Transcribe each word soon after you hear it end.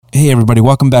Hey everybody,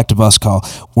 welcome back to Bus Call.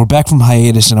 We're back from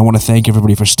hiatus and I want to thank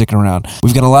everybody for sticking around.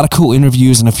 We've got a lot of cool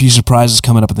interviews and a few surprises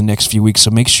coming up in the next few weeks,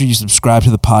 so make sure you subscribe to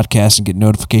the podcast and get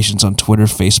notifications on Twitter,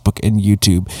 Facebook, and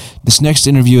YouTube. This next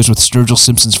interview is with Sturgill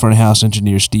Simpson's front of house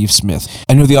engineer, Steve Smith.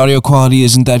 I know the audio quality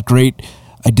isn't that great.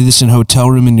 I did this in a hotel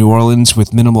room in New Orleans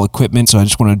with minimal equipment, so I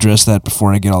just want to address that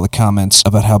before I get all the comments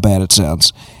about how bad it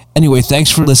sounds. Anyway, thanks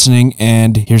for listening,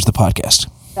 and here's the podcast.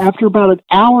 After about an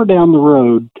hour down the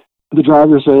road, the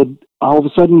driver said all of a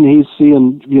sudden he's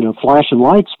seeing, flashing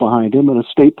lights behind him in a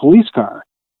state police car.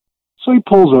 So he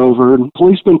pulls over, and a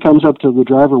policeman comes up to the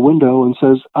driver window and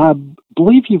says, "I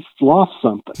believe you've lost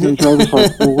something." And the driver's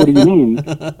like, "Well, what do you mean?"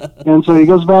 And so he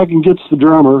goes back and gets the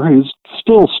drummer, who's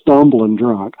still stumbling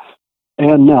drunk,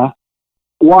 and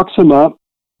walks him up,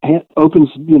 opens,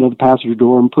 the passenger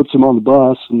door and puts him on the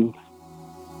bus and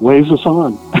waves us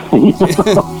on.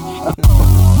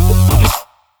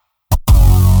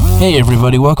 Hey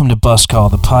everybody, welcome to Bus Call,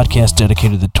 the podcast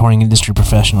dedicated to the touring industry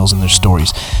professionals and their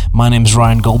stories. My name is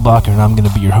Ryan Goldbacher and I'm going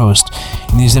to be your host.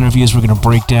 In these interviews we're going to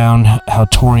break down how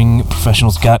touring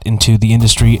professionals got into the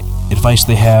industry, advice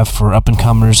they have for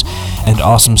up-and-comers, and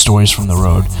awesome stories from the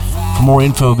road. For more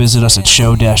info, visit us at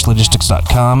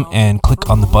show-logistics.com and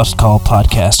click on the Bus Call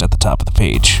podcast at the top of the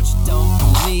page.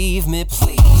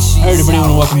 All right, everybody, I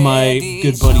want to welcome my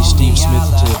good buddy Steve Smith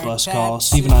to Bus Call.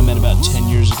 Steve and I met about 10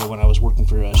 years ago when I was working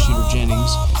for Shooter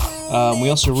Jennings. We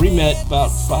also re-met about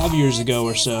 5 years ago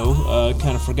or so.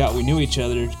 Kind of forgot we knew each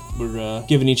other. We're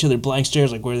giving each other blank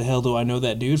stares like, where the hell do I know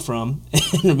that dude from?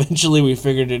 And eventually we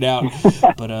figured it out.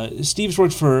 But Steve's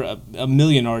worked for a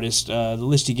million artists. The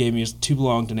list he gave me is too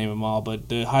long to name them all, but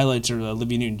the highlights are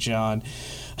Olivia Newton-John,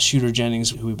 Shooter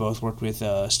Jennings, who we both worked with,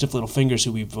 Stiff Little Fingers,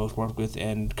 who we both worked with,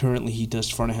 and currently he does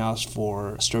front of house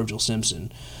for Sturgill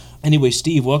Simpson. Anyway,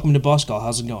 Steve, welcome to Bus Call.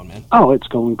 How's it going, man? Oh, it's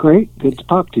going great. Good to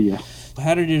talk to you.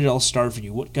 How did it all start for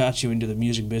you? What got you into the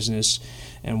music business,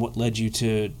 and what led you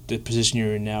to the position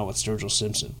you're in now with Sturgill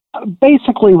Simpson?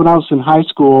 Basically, when I was in high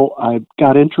school, I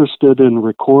got interested in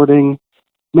recording,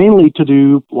 mainly to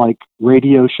do like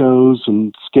radio shows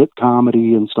and skit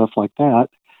comedy and stuff like that.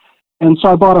 And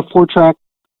so I bought a 4-track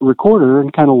recorder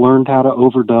and kind of learned how to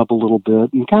overdub a little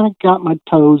bit and kind of got my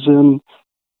toes in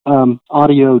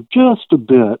audio just a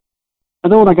bit.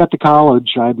 And then when I got to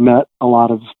college, I met a lot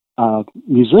of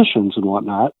musicians and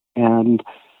whatnot, and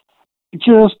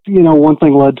just, one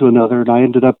thing led to another, and I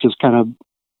ended up just kind of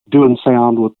doing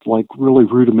sound with like really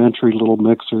rudimentary little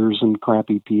mixers and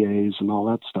crappy PAs and all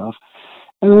that stuff,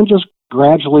 and then just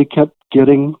gradually kept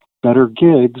getting better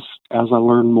gigs as I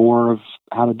learned more of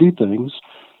how to do things,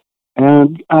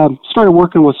 and started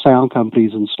working with sound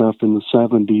companies and stuff in the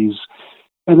 70s.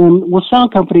 And then with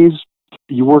sound companies,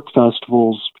 you work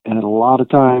festivals, and a lot of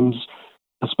times,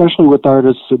 especially with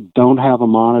artists that don't have a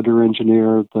monitor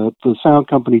engineer, the sound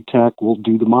company tech will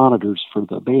do the monitors for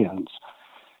the bands.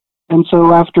 And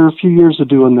so after a few years of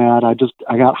doing that,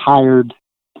 I got hired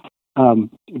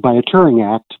by a touring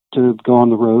act to go on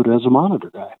the road as a monitor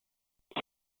guy.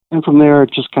 And from there,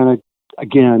 it just kind of,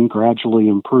 again, gradually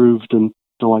improved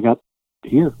until I got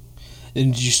here.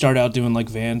 And did you start out doing like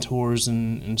van tours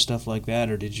and stuff like that,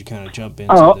 or did you kind of jump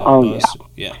into the bus?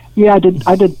 Yeah. Yeah,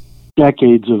 I did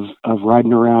decades of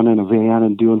riding around in a van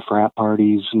and doing frat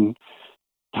parties and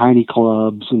tiny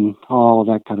clubs and all of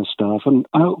that kind of stuff. And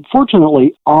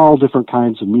fortunately, all different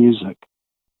kinds of music.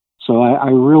 So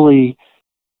I really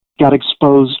got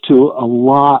exposed to a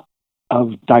lot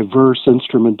of diverse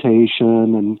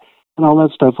instrumentation and all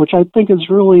that stuff, which I think has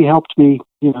really helped me,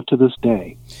 to this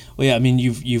day. Well, yeah, I mean,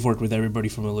 you've worked with everybody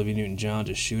from Olivia Newton-John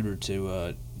to Shooter to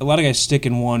a lot of guys stick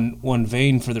in one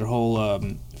vein for their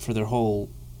whole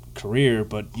career,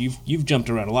 but you've jumped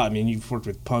around a lot. I mean, you've worked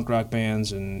with punk rock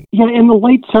bands and... Yeah, in the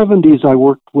late 70s, I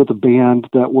worked with a band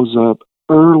that was a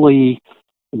early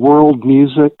world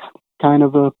music kind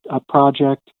of a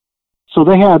project. So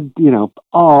they had,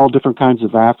 all different kinds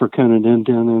of African and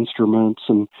Indian instruments.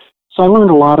 And so I learned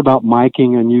a lot about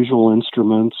miking unusual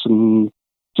instruments and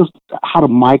just how to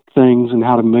mic things and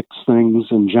how to mix things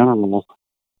in general.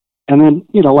 And then,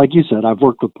 like you said, I've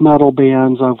worked with metal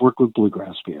bands, I've worked with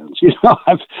bluegrass bands.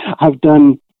 I've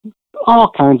done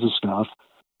all kinds of stuff.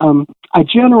 I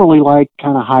generally like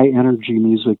kind of high energy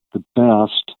music the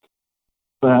best,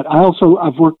 but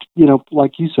I've worked,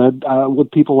 like you said,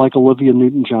 with people like Olivia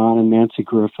Newton-John and Nancy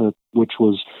Griffith, which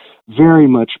was very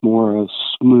much more of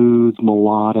smooth,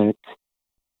 melodic,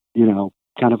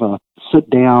 kind of a sit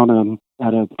down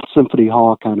at a symphony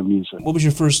hall kind of music. What was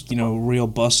your first, real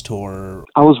bus tour?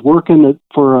 I was working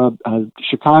for a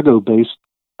Chicago-based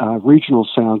regional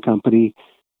sound company,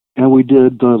 and we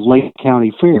did the Lake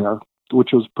County Fair.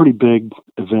 which was a pretty big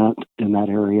event in that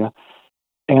area.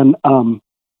 And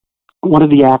one of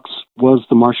the acts was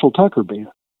the Marshall Tucker Band.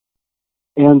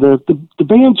 And the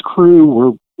band's crew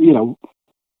were,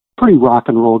 pretty rock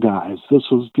and roll guys. This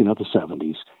was, the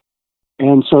 70s.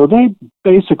 And so they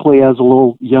basically, as a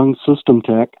little young system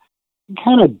tech,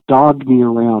 kind of dogged me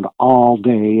around all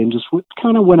day and just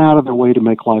kind of went out of their way to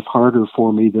make life harder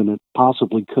for me than it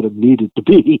possibly could have needed to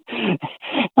be.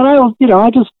 And I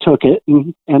just took it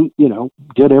and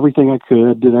did everything I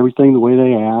could, did everything the way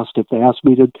they asked. If they asked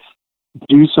me to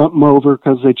do something over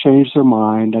because they changed their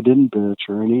mind, I didn't bitch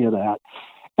or any of that.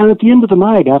 And at the end of the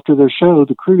night, after their show,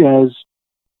 the crew guys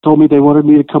told me they wanted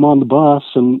me to come on the bus.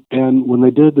 And when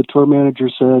they did, the tour manager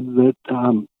said that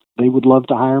they would love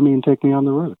to hire me and take me on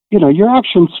the road. Your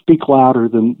actions speak louder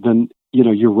than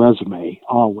your resume,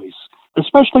 always.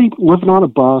 Especially living on a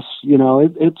bus,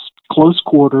 it's close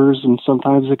quarters and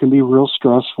sometimes it can be real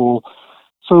stressful.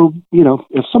 So,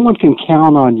 if someone can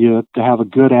count on you to have a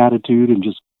good attitude and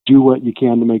just do what you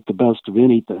can to make the best of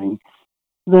anything,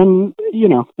 then,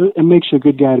 it makes you a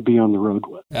good guy to be on the road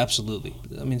with. Absolutely.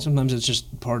 I mean, sometimes it's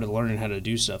just part of learning how to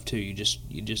do stuff, too. You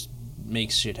just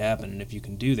make shit happen, and if you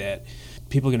can do that,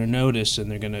 people are going to notice, and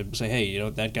they're going to say, hey,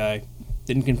 that guy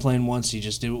didn't complain once, he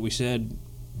just did what we said.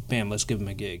 Bam, let's give him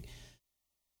a gig.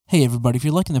 Hey, everybody, if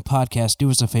you're liking the podcast, do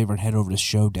us a favor and head over to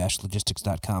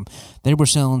show-logistics.com. There we're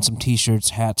selling some T-shirts,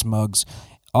 hats, mugs,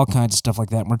 all kinds of stuff like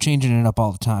that. And we're changing it up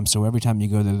all the time, so every time you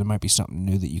go there might be something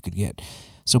new that you could get.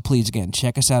 So please, again,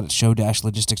 check us out at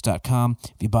show-logistics.com.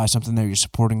 If you buy something there, you're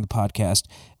supporting the podcast,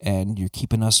 and you're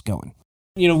keeping us going.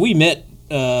 We met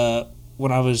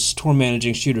when I was tour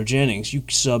managing Shooter Jennings. You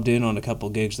subbed in on a couple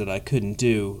gigs that I couldn't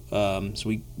do, so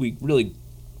we really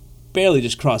barely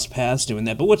just crossed paths doing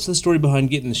that. But what's the story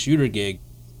behind getting the Shooter gig?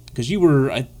 Because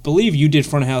I believe you did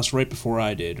front of house right before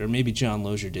I did, or maybe John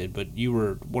Lozier did, but you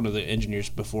were one of the engineers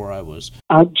before I was.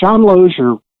 John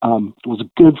Lozier was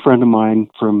a good friend of mine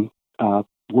from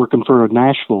working for a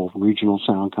Nashville regional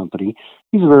sound company.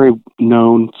 He's a very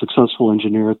known, successful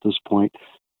engineer at this point.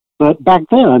 But back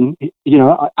then,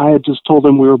 I had just told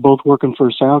him we were both working for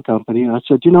a sound company, and I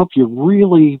said, if you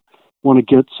really want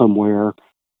to get somewhere,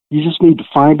 you just need to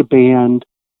find a band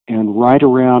and ride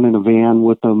around in a van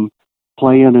with them,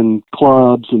 playing in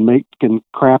clubs and making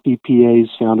crappy PAs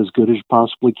sound as good as you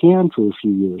possibly can for a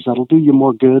few years. That'll do you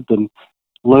more good than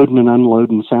loading and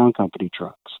unloading sound company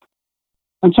trucks.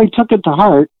 And so he took it to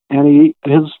heart, and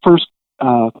his first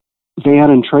van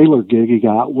and trailer gig he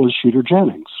got was Shooter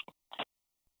Jennings.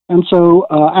 And so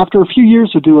after a few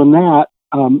years of doing that,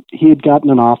 he had gotten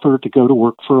an offer to go to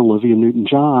work for Olivia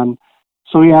Newton-John.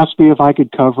 So he asked me if I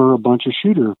could cover a bunch of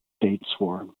Shooter dates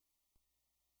for him.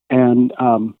 And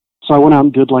so I went out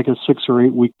and did like a 6 or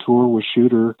 8 week tour with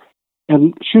Shooter.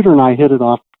 And Shooter and I hit it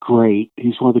off great.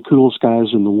 He's one of the coolest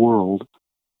guys in the world.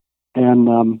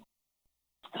 And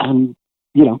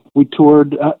we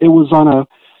toured. It was on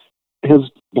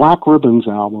his Black Ribbons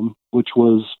album, which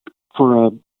was for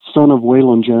a son of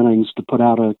Waylon Jennings to put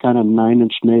out a kind of Nine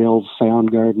Inch Nails,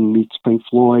 Soundgarden meets Pink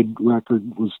Floyd record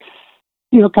was,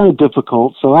 kind of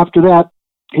difficult. So after that,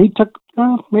 he took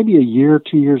maybe a year,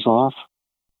 2 years off.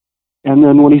 And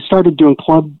then when he started doing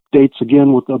club dates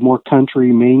again with a more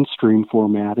country mainstream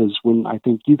format is when I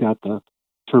think you got the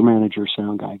tour manager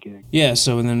sound guy gig. Yeah,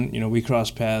 so and then, we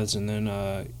crossed paths, and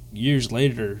then years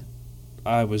later,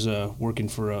 I was working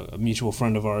for a mutual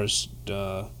friend of ours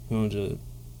who owns a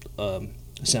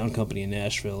sound company in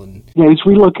Nashville. And yeah, he's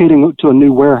relocating to a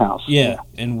new warehouse. Yeah,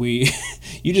 and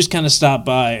you just kind of stopped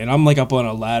by, and I'm like up on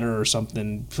a ladder or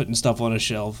something, putting stuff on a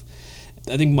shelf.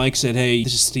 I think Mike said, hey,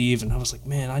 this is Steve, and I was like,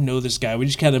 man, I know this guy. We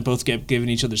just kind of both kept giving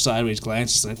each other sideways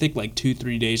glances, and I think like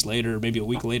 2-3 days later, or maybe a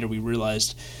week later, we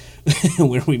realized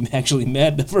where we actually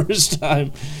met the first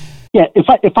time. Yeah,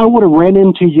 if I would have ran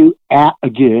into you at a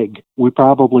gig, we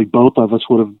probably both of us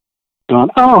would have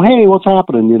gone, oh, hey, what's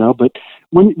happening, But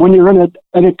when you're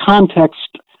in a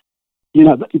context,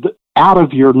 out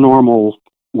of your normal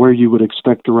where you would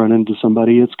expect to run into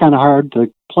somebody, it's kind of hard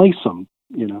to place them,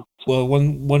 Well,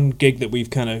 one gig that we've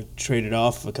kind of traded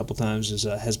off a couple times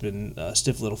has been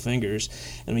Stiff Little Fingers.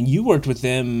 I mean, you worked with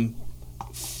them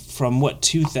from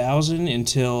 2000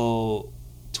 until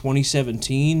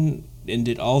 2017, and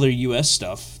did all their U.S.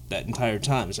 stuff that entire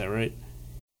time. Is that right?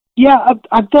 Yeah,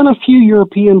 I've done a few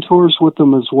European tours with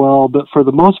them as well, but for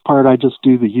the most part, I just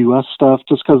do the U.S. stuff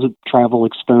just because of travel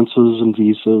expenses and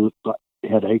visa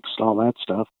headaches, all that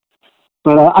stuff.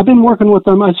 But I've been working with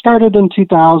them. I started in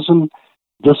 2000.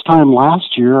 This time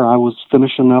last year, I was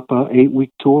finishing up a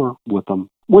 8-week tour with them.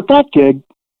 With that gig,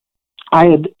 I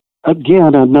had,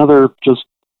 again, another just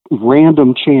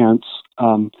random chance.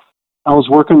 I was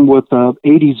working with a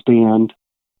 80s band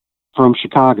from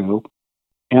Chicago,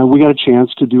 and we got a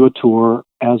chance to do a tour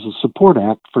as a support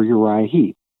act for Uriah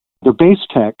Heep. Their bass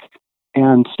tech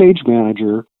and stage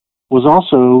manager was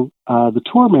also the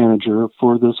tour manager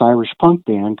for this Irish punk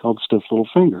band called Stiff Little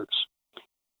Fingers.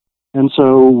 And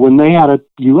so when they had a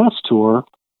U.S. tour,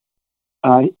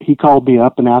 he called me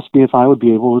up and asked me if I would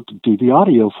be able to do the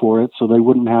audio for it so they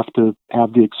wouldn't have to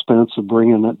have the expense of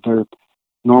bringing their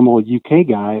normal UK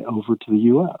guy over to the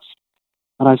U.S.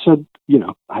 And I said,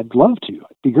 I'd love to. It'd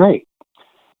be great.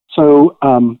 So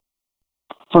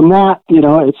from that,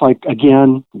 it's like,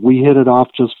 again, we hit it off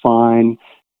just fine.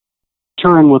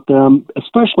 Touring with them,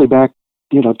 especially back,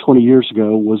 20 years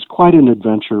ago, was quite an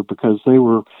adventure because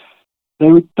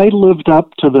they lived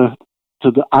up to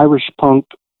the Irish punk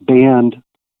band,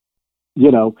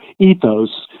 ethos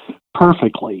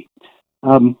perfectly.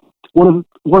 One of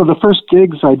the first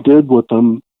gigs I did with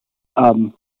them,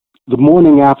 the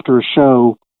morning after a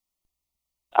show,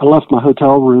 I left my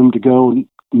hotel room to go and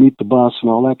meet the bus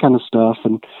and all that kind of stuff.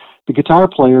 And the guitar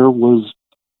player was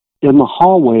in the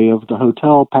hallway of the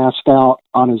hotel, passed out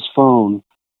on his phone,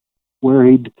 where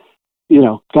he'd,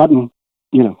 gotten,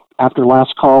 after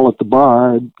last call at the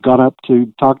bar, had got up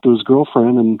to talk to his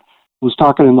girlfriend and was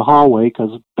talking in the hallway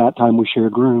because at that time we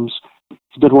shared rooms.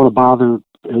 He didn't want to bother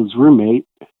his roommate.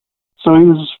 So he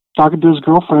was talking to his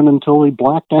girlfriend until he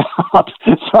blacked out.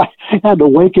 So I had to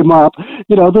wake him up.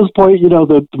 At this point,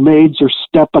 the maids are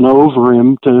stepping over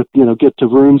him to, get to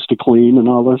rooms to clean and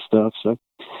all this stuff. So,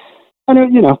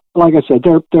 and, like I said,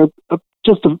 they're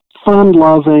just a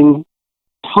fun-loving,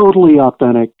 totally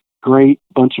authentic, great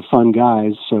bunch of fun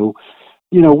guys. So,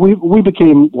 we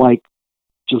became like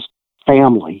just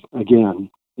family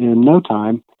again in no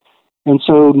time. And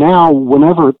so now,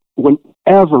 whenever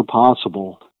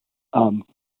possible,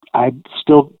 I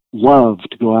still love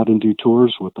to go out and do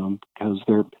tours with them because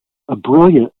they're a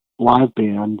brilliant live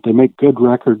band. They make good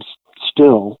records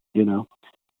still, and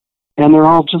they're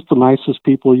all just the nicest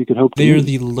people you could hope to meet. They're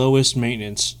the lowest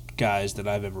maintenance guys that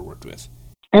I've ever worked with.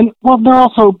 And, well, they're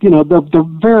also, they're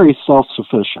very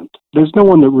self-sufficient. There's no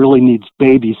one that really needs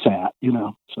babysat,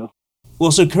 so.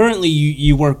 Well, so currently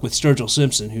you work with Sturgill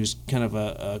Simpson, who's kind of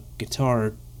a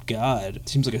guitar god. It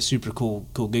seems like a super cool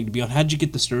gig to be on. How'd you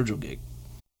get the Sturgill gig?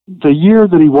 The year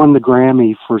that he won the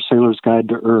Grammy for Sailor's Guide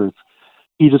to Earth,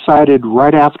 he decided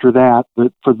right after that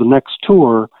for the next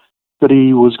tour that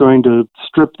he was going to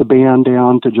strip the band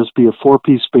down to just be a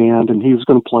 4-piece band and he was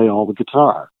going to play all the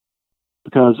guitar.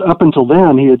 Because up until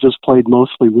then, he had just played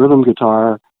mostly rhythm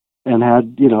guitar and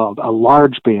had, a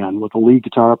large band with a lead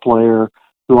guitar player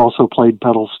who also played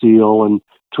pedal steel and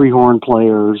 3-horn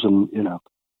players and,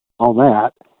 all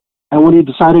that. And when he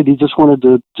decided he just wanted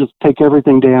to just take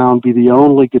everything down, be the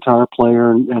only guitar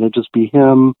player, and it'd just be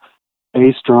him,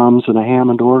 bass, drums, and a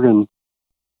Hammond organ,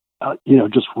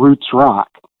 just roots rock.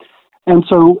 And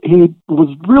so he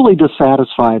was really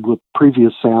dissatisfied with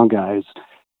previous sound guys.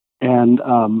 And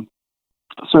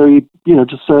so he,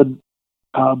 just said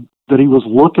that he was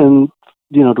looking,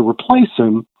 to replace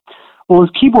him. Well,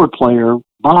 his keyboard player,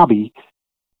 Bobby,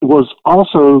 was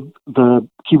also the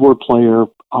keyboard player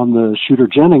on the Shooter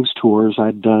Jennings tours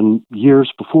I'd done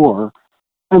years before.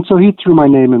 And so he threw my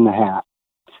name in the hat.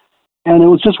 And it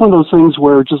was just one of those things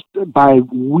where just by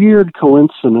weird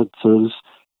coincidences,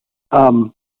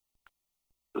 Sturgill's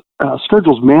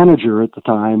manager at the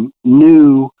time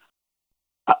knew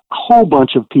a whole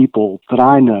bunch of people that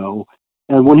I know.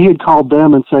 And when he had called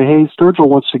them and say, hey, Sturgill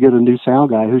wants to get a new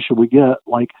sound guy, who should we get?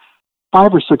 Like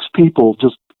 5 or 6 people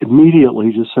just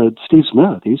immediately just said, Steve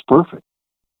Smith, he's perfect.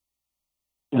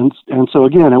 And so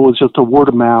again, it was just a word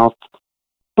of mouth,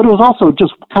 but it was also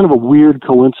just kind of a weird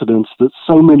coincidence that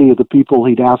so many of the people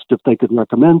he'd asked if they could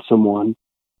recommend someone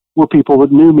were people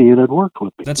that knew me and had worked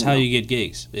with me. That's how you get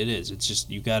gigs. It is. It's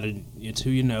just, it's who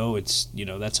you know. It's,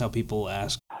 that's how people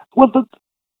ask. Well,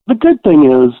 the good thing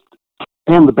is,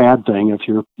 and the bad thing, if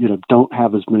you're, don't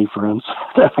have as many friends,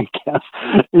 I guess,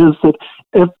 is that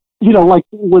if, like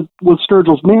with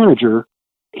Sturgill's manager,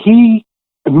 he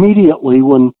immediately,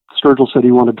 when Sturgill said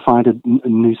he wanted to find a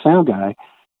new sound guy,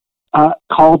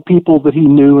 called people that he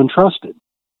knew and trusted.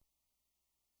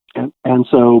 And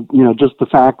so, just the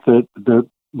fact that the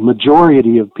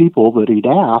majority of people that he'd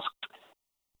asked,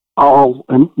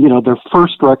 their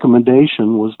first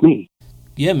recommendation was me.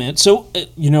 Yeah, man. So,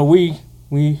 we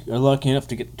are lucky enough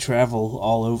to get to travel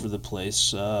all over the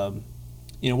place.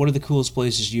 What are the coolest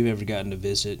places you've ever gotten to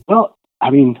visit? Well,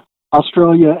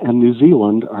 Australia and New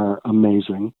Zealand are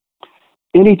amazing.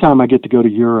 Anytime I get to go to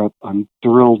Europe, I'm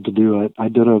thrilled to do it. I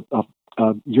did a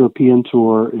European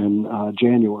tour in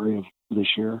January of this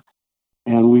year,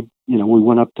 and we, we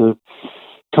went up to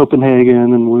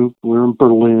Copenhagen, and we were in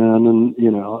Berlin,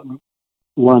 and,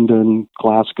 London,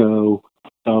 Glasgow,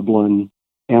 Dublin,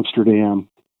 Amsterdam.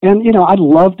 And, I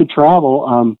love to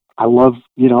travel. I love,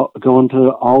 going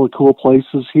to all the cool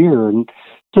places here. And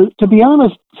to be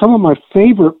honest, some of my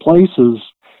favorite places,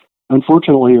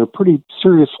 unfortunately, are pretty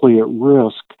seriously at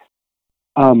risk.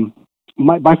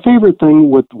 My favorite thing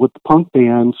with the punk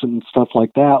bands and stuff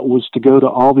like that was to go to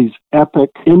all these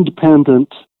epic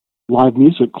independent live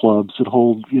music clubs that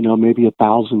hold, maybe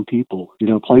 1,000 people.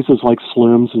 Places like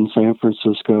Slim's in San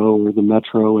Francisco, or the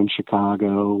Metro in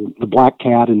Chicago. The Black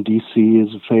Cat in D.C.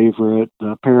 is a favorite.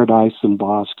 Paradise in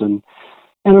Boston.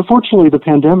 And unfortunately, the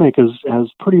pandemic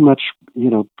has pretty much,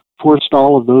 forced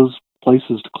all of those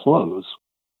places to close.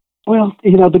 Well,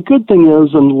 the good thing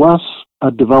is, unless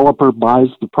a developer buys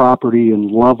the property and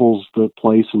levels the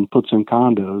place and puts in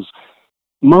condos,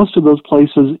 most of those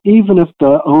places, even if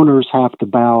the owners have to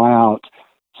bow out,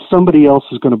 somebody else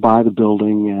is going to buy the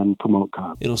building and promote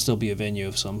concerts. It'll still be a venue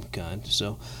of some kind.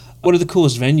 So what are the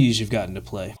coolest venues you've gotten to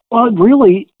play? Well,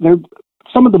 really,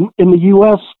 some of them in the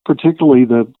U.S., particularly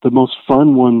the most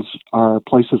fun ones are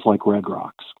places like Red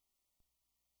Rocks.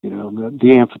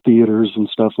 The amphitheaters and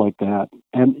stuff like that.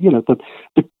 And,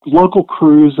 the local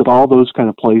crews at all those kind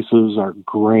of places are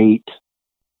great.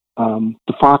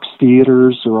 The Fox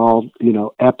theaters are all,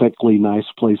 epically nice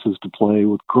places to play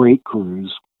with great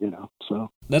crews, so.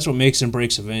 That's what makes and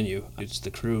breaks a venue. It's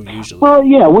the crew usually. Well,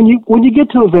 yeah, when you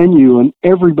get to a venue and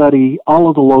everybody, all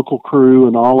of the local crew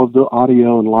and all of the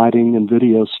audio and lighting and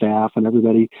video staff and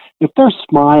everybody, if they're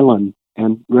smiling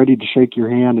and ready to shake your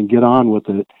hand and get on with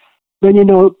it, then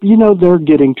they're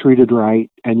getting treated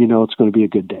right, and it's going to be a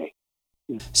good day.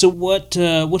 So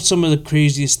what's some of the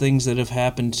craziest things that have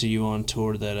happened to you on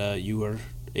tour that you were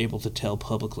able to tell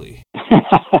publicly?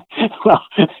 Well,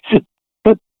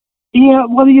 but yeah,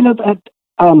 well, that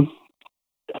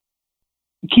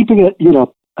keeping it,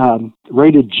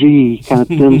 rated G kind of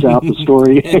thins out the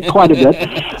story quite a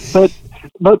bit.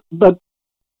 But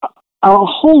a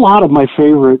whole lot of my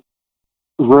favorite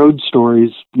road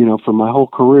stories, from my whole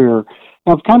career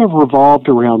have kind of revolved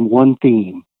around one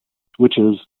theme, which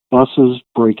is buses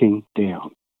breaking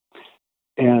down.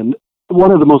 And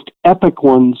one of the most epic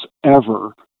ones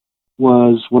ever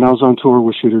was when I was on tour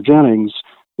with Shooter Jennings.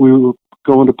 We were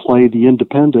going to play the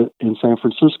Independent in San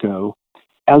Francisco.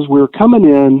 As we were coming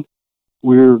in,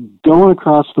 we were going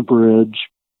across the bridge,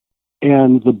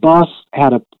 and the bus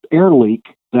had an air leak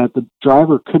that the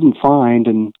driver couldn't find,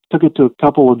 and took it to a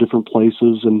couple of different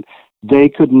places, and they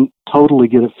couldn't totally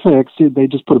get it fixed. They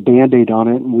just put a Band-Aid on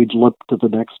it, and we'd limp to the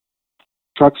next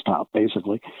truck stop,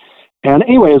 basically. And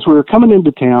anyway, as we were coming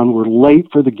into town, we're late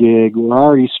for the gig, we're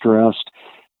already stressed,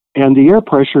 and the air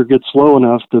pressure gets low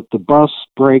enough that the bus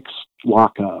brakes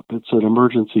lock up. It's an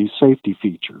emergency safety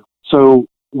feature. So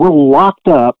we're locked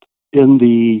up in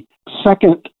the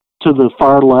second to the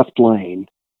far left lane,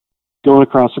 going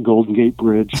across the Golden Gate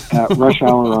Bridge at rush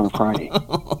hour on a Friday.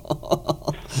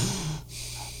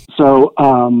 So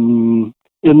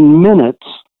in minutes,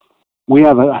 we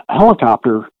have a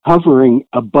helicopter hovering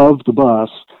above the bus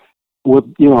with,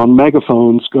 on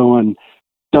megaphones going,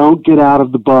 "Don't get out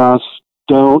of the bus,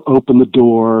 don't open the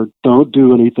door, don't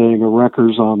do anything, a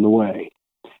wrecker's on the way."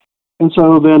 And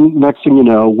so then next thing you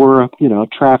know, we're a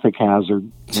traffic hazard.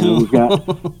 We've got,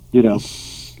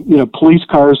 police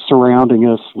cars surrounding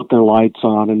us with their lights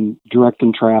on and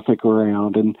directing traffic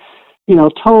around, and,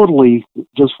 totally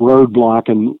just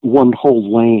roadblocking one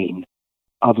whole lane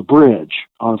of a bridge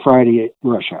on Friday at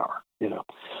rush hour,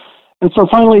 And so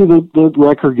finally the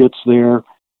wrecker gets there,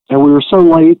 and we were so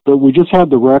late that we just had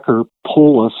the wrecker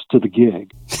pull us to the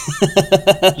gig.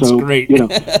 That's so, great.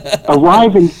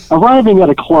 Arriving at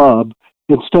a club,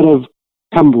 instead of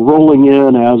come rolling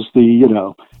in as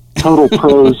the, total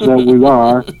pros that we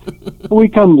are, we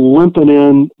come limping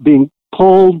in, being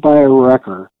pulled by a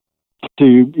wrecker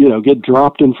to, get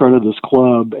dropped in front of this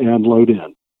club and load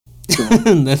in. So,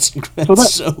 that's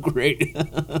so great.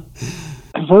 That's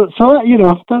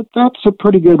a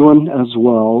pretty good one as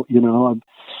well.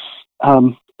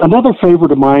 Another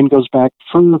favorite of mine goes back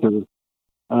further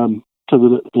to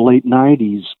the late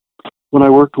 90s when I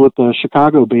worked with a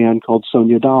Chicago band called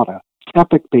Sonia Dada.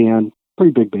 Epic band,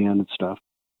 pretty big band and stuff.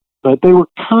 But they were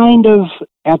kind of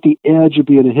at the edge of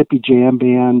being a hippie jam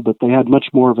band, but they had much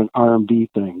more of an R&B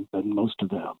thing than most of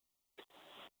them.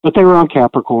 But they were on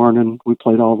Capricorn, and we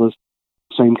played all the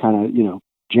same kind of,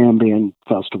 jam band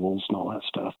festivals and all that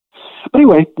stuff. But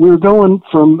anyway, we were going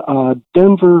from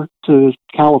Denver to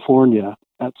California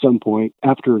at some point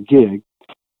after a gig.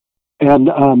 And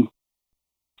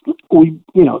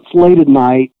it's late at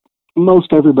night.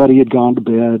 Most everybody had gone to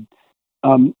bed.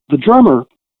 The drummer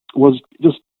was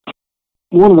just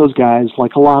one of those guys,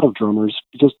 like a lot of drummers,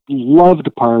 just loved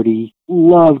to party,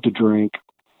 loved to drink,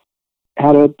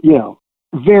 had a,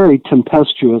 very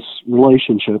tempestuous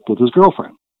relationship with his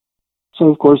girlfriend. So,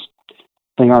 of course,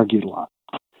 they argued a lot.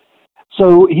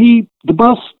 So the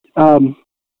bus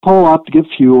pull up to get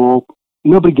fuel.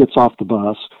 Nobody gets off the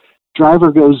bus.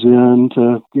 Driver goes in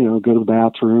to, go to the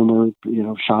bathroom or,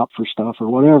 shop for stuff or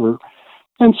whatever.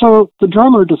 And so the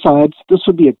drummer decides this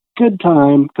would be a good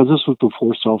time, because this was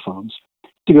before cell phones,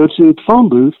 to go to the phone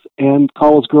booth and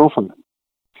call his girlfriend.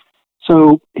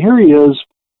 So here he is,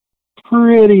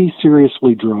 pretty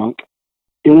seriously drunk,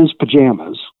 in his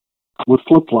pajamas, with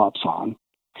flip-flops on.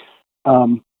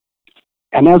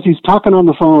 And as he's talking on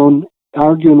the phone,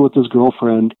 arguing with his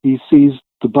girlfriend, he sees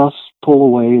the bus pull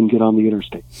away and get on the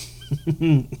interstate.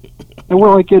 And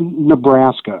we're like in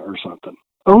Nebraska or something.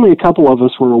 Only a couple of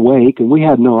us were awake, and we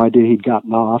had no idea he'd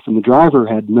gotten off, and the driver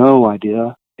had no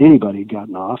idea anybody had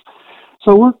gotten off.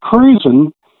 So we're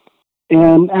cruising,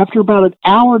 and after about an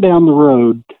hour down the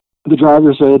road, the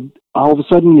driver said all of a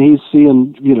sudden he's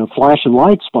seeing, flashing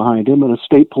lights behind him in a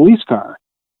state police car.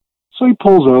 So he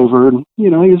pulls over, and,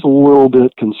 he's a little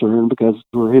bit concerned because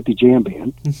we're a hippie jam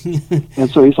band. And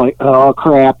so he's like, oh,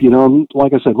 crap,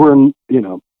 like I said, we're in,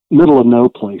 middle of no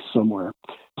place somewhere.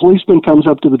 Policeman comes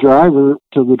up to the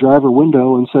driver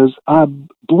window and says, I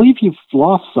believe you've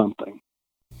lost something.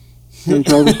 And the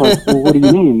driver's like, well, what do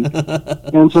you mean?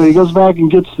 And so he goes back and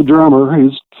gets the drummer,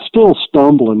 who's still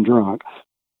stumbling drunk,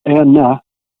 and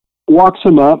walks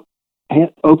him up,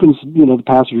 opens, the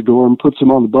passenger door and puts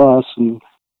him on the bus and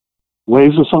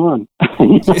waves us on.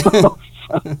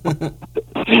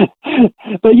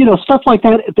 But, stuff like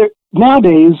that.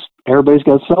 Nowadays, everybody's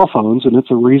got cell phones, and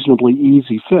it's a reasonably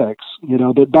easy fix,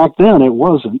 but back then it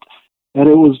wasn't. And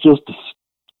it was just,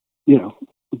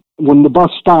 when the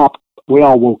bus stopped, we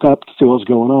all woke up to see what was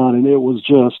going on, and it was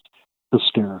just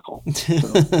hysterical. So.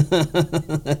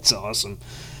 That's awesome.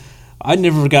 I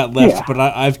never got left, but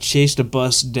I've chased a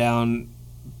bus down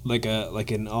like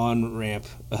an on ramp,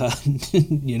 but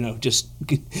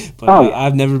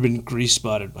I've never been grease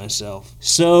spotted myself.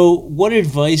 So what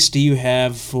advice do you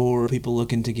have for people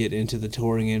looking to get into the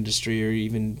touring industry or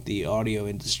even the audio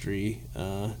industry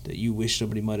that you wish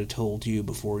somebody might have told you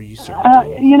before you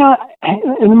started?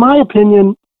 In my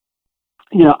opinion,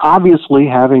 obviously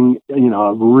having,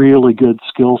 a really good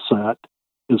skill set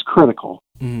is critical.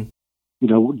 Mm.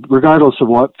 Regardless of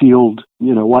what field,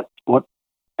 what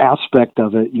aspect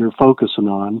of it you're focusing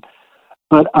on.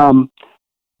 But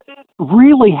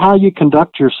really how you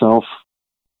conduct yourself,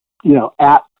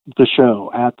 at the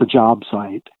show, at the job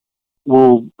site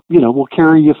will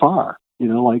carry you far.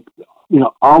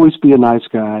 Always be a nice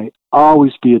guy,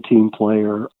 always be a team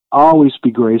player, always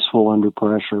be graceful under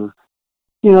pressure.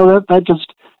 That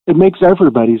just, it makes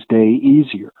everybody's day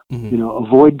easier. Mm-hmm.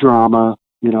 Avoid drama,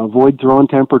 avoid throwing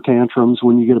temper tantrums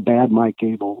when you get a bad mic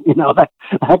cable,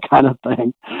 that kind of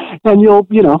thing. And your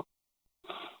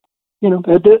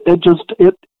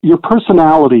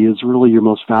personality is really your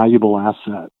most valuable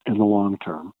asset in the long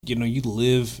term. You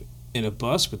live in a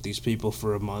bus with these people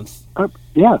for a month. Or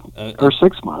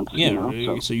 6 months.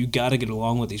 Yeah, so you got to get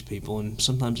along with these people, and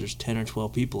sometimes there's 10 or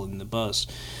 12 people in the bus.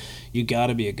 You got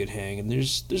to be a good hang, and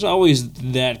there's always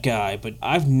that guy, but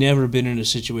I've never been in a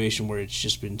situation where it's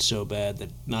just been so bad that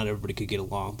not everybody could get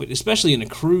along. But especially in a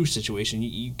crew situation,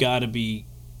 you got to be,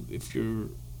 if you're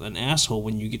an asshole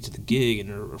when you get to the gig and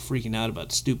are freaking out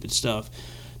about stupid stuff.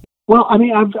 Well, I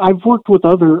mean, I've worked with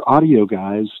other audio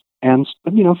guys and,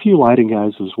 a few lighting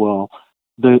guys as well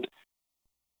that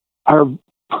are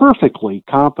perfectly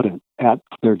competent at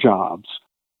their jobs,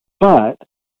 but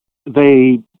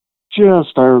they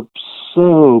just are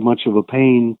so much of a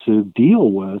pain to deal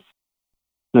with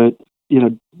that,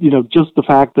 just the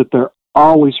fact that they're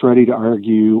always ready to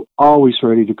argue, always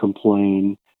ready to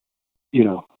complain,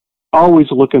 always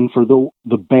looking for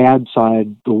the bad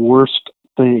side, the worst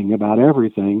thing about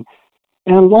everything.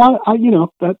 And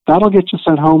that'll get you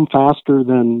sent home faster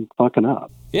than fucking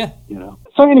up. Yeah.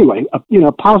 So anyway,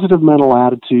 positive mental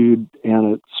attitude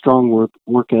and a strong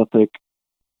work ethic.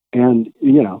 And,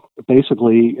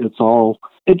 basically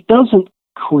it doesn't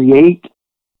create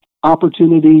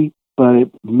opportunity, but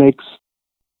it makes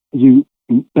you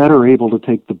better able to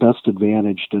take the best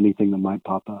advantage to anything that might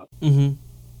pop up.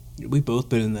 Mm-hmm. We've both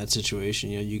been in that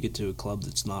situation. You get to a club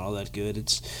that's not all that good.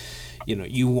 It's,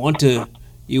 you want to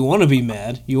be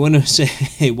mad. You want to say,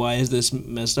 hey, why is this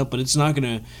messed up? But it's not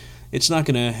gonna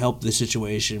help the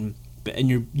situation.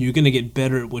 And you're gonna get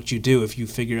better at what you do if you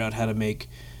figure out how to make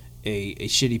a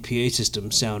shitty PA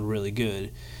system sound really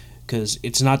good. because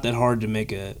it's not that hard to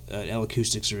make an L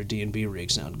Acoustics or a D&B rig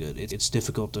sound good. It's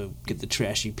difficult to get the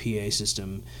trashy PA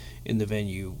system in the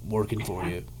venue working for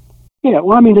you. Yeah,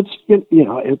 well, I mean, it's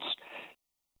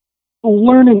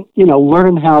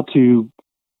learning how to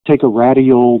take a ratty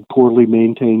old, poorly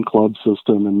maintained club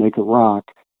system and make it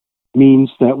rock means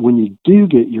that when you do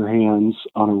get your hands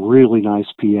on a really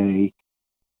nice PA,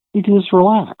 you can just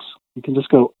relax. You can just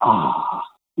go,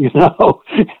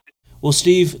 Well,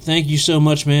 Steve, thank you so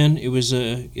much, man.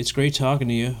 It's great talking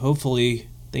to you. Hopefully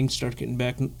things start getting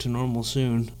back to normal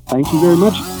soon. Thank you very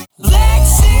much.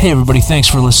 Hey everybody, thanks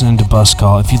for listening to Bus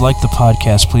Call. If you like the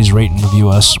podcast, please rate and review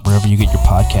us wherever you get your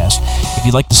podcast. If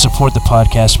you'd like to support the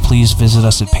podcast, please visit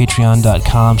us at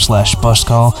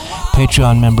patreon.com/buscall.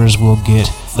 Patreon members will get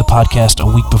the podcast a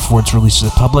week before it's released to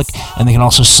the public, and they can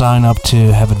also sign up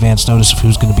to have advance notice of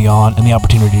who's going to be on and the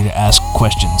opportunity to ask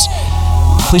questions.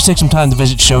 Please take some time to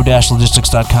visit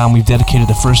show-logistics.com. We've dedicated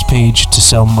the first page to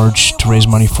sell merch to raise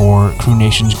money for Crew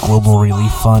Nation's Global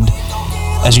Relief Fund.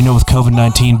 As you know, with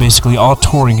COVID-19, basically all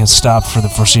touring has stopped for the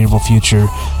foreseeable future,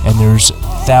 and there's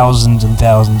thousands and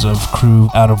thousands of crew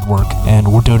out of work,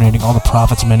 and we're donating all the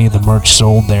profits, many of the merch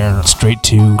sold there, straight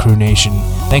to Crew Nation.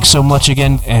 Thanks so much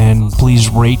again, and please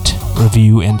rate,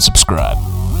 review, and subscribe.